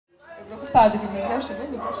Preocupado aqui, meu Deus, chegou.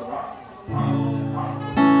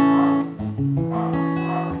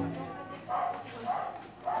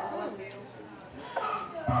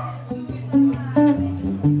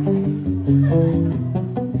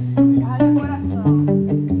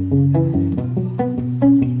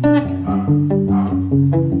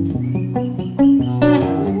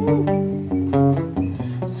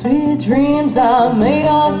 Sweet dreams are made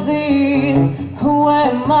of these. Who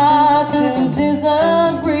am I to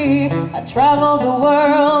disagree? I travel the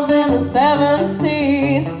world in the 7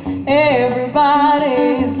 seas.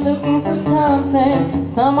 Everybody's looking for something.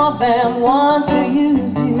 Some of them want to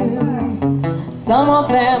use you. Some of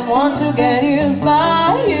them want to get used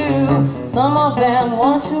by you. Some of them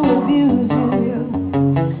want to abuse you.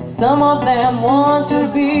 Some of them want to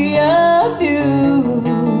be abused.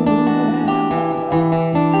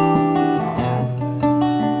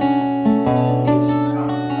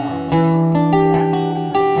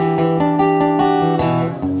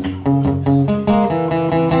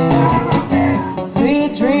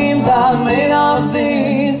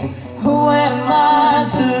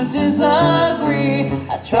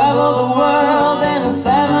 I travel the world in the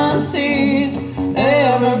 7 seas.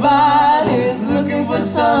 Everybody's looking for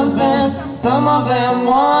something. Some of them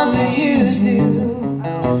want to use you.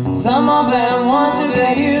 Some of them want to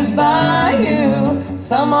get used by you.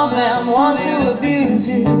 Some of them want to abuse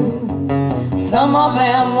you. Some of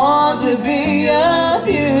them want to be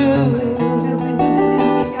abused.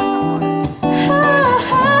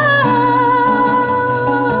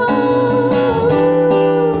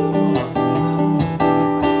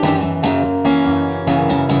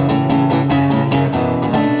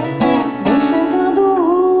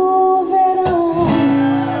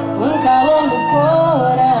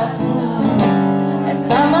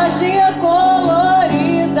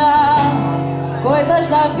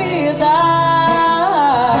 Da vida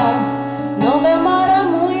não demora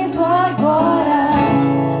muito agora.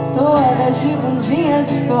 Todas de bundinha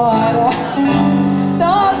de fora,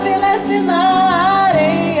 topless na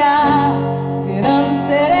areia, virando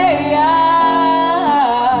sereia.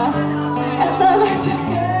 Essa noite eu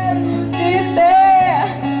quero te ter.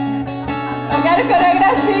 Eu quero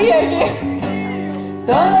coreografia aqui.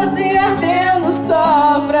 Todas se ardendo só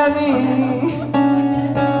pra mim.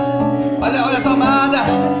 Olha, olha a tomada!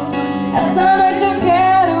 Essa noite eu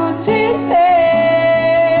quero te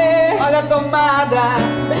ter. Olha a tomada!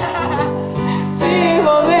 Te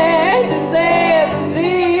envolver, te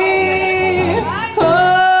seduzir. Oh.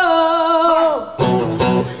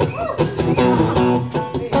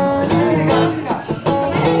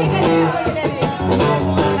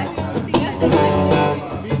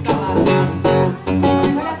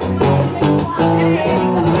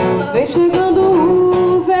 Vem chegando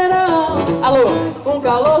o verão. Alô, com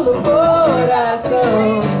calor no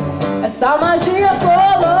coração, essa magia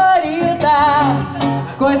colorida,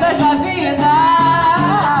 coisas da vida,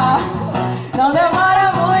 não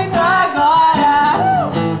demora muito agora.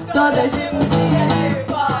 Todas de bundinha de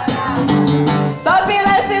fora,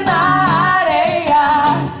 topless na areia,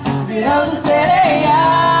 virando sereia.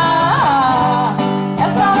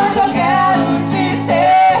 Essa noite eu quero te ter.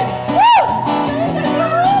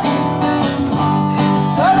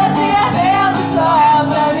 Todas se ardendo só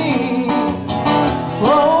pra mim. Oh,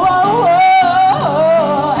 oh, oh,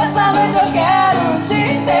 oh. Essa noite eu quero te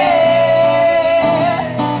ter.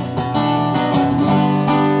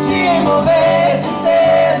 Te envolver, te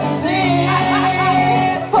seduzir.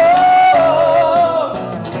 Oh,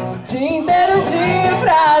 dia inteiro de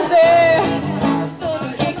prazer. Tudo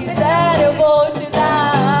que quiser eu vou te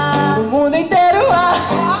dar. O mundo inteiro a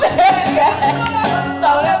você quer. Só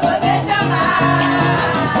pra poder te amar.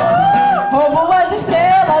 Roubo as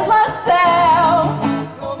estrelas lá no céu.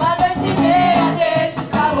 Uma noite e meia desse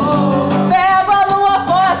sabor. Pego a lua,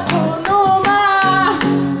 posto no mar.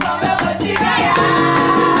 Como eu vou te ganhar?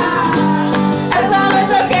 Essa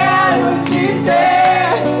noite eu quero te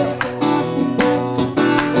ter.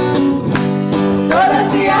 Toda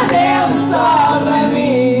se ardendo só pra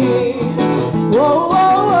mim. Oh, oh,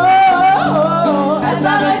 oh, oh.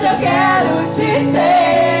 Essa noite eu quero te ter.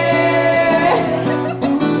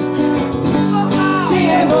 Te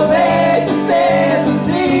envolver, te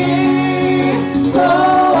seduzir. Oh,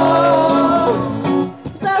 oh.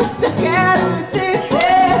 Essa noite eu quero te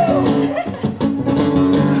ter.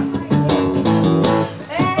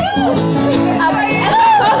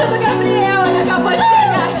 Essa coisa do Gabriel, ele acabou de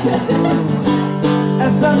chegar.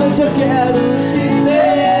 Essa noite eu quero te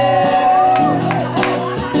ter.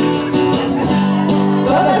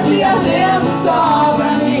 Toda se ardendo só